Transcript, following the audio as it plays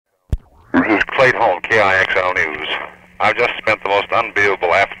This is Clate Holm, KIXL News. I've just spent the most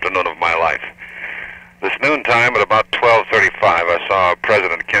unbelievable afternoon of my life. This noontime at about 12:35, I saw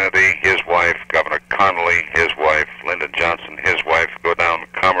President Kennedy, his wife, Governor Connolly, his wife, Lyndon Johnson, his wife, go down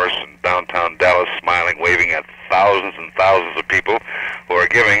Commerce in downtown Dallas, smiling, waving at thousands and thousands of people who are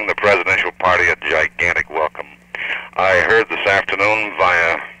giving the presidential party a gigantic welcome. I heard this afternoon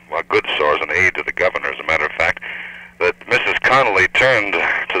via a good source, an aide to the governor, as a matter of fact, that Mrs. Connolly turned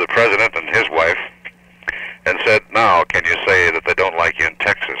to the president and his wife and said, "Now, can you say that they don't like you in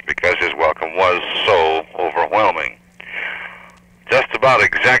Texas?" because his welcome was so overwhelming. Just about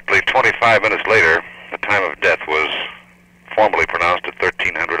exactly 25 minutes later, the time of death was formally pronounced at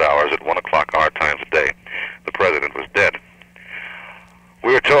 1300 hours at 1 o'clock our time today. The president was dead.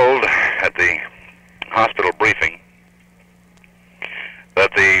 We were told at the hospital briefing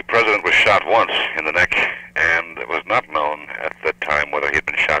that the president was shot once in the neck, and it was not known at that time whether he'd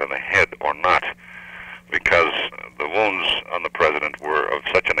been shot in the head or not, because the wounds on the president were of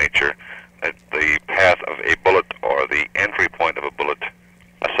such a nature that the path of a bullet or the entry point of a bullet,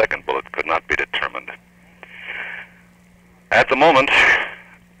 a second bullet, could not be determined. At the moment,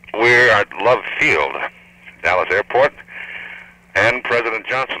 we're at Love Field, Dallas Airport, and President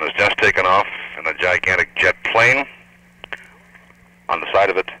Johnson has just taken off in a gigantic jet plane. On the side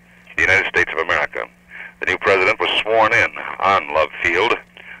of it, the United States of America. The new president was sworn in on Love Field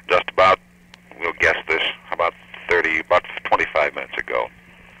just about, we'll guess this, about 25 minutes ago.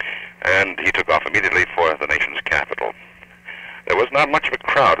 And he took off immediately for the nation's capital. There was not much of a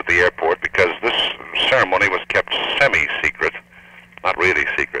crowd at the airport because this ceremony was kept semi-secret, not really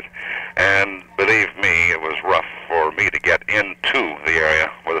secret. And believe me, it was rough for me to get into the area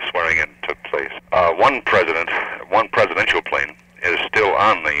where the swearing-in took place. One presidential plane is still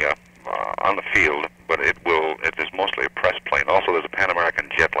on the field, but it is mostly a press plane. Also, there's a Pan American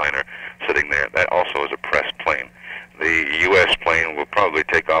jetliner sitting there. That also is a press plane. The U.S. plane will probably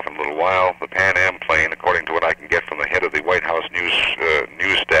take off in a little while. The Pan Am plane, according to what I can get from the head of the White House news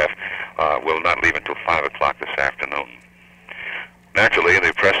staff, will not leave until 5 o'clock this afternoon. Naturally,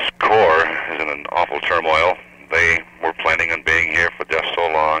 the press corps is in an awful turmoil. They were planning on being here for just so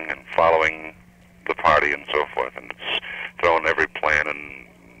long and following the party and so forth, and it's thrown every plan in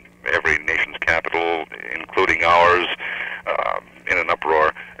every nation's capital, including ours, in an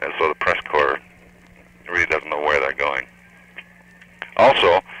uproar, and so the press corps really doesn't know where they're going.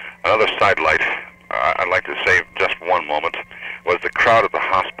 Also, another sidelight I'd like to save just one moment was the crowd at the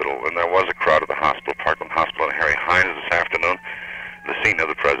hospital, and there was a crowd at the hospital, Parkland Hospital in Harry Hines this afternoon, the scene of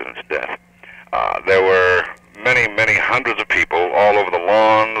the president's death. There were many, many hundreds of people all over the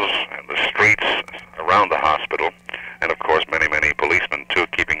lawns and the streets around the hospital, and of course many, many policemen too,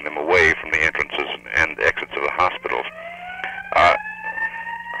 keeping them away from the entrances and exits of the hospitals.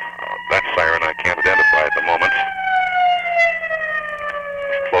 That siren I can't identify at the moment.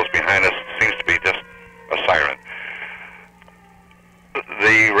 It's close behind us, seems to be just a siren.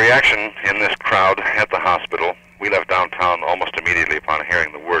 The reaction in this crowd at the hospital, we left downtown almost immediately upon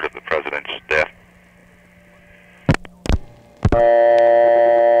hearing the word of the president's death.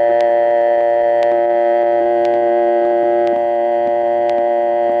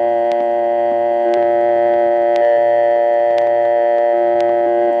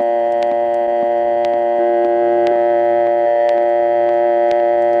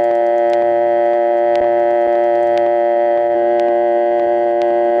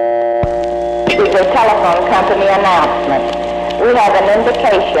 This is a telephone company announcement. We have an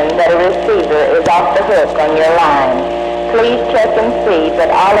indication that a receiver is off the hook on your line. Please check and see that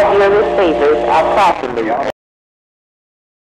all of your receivers are properly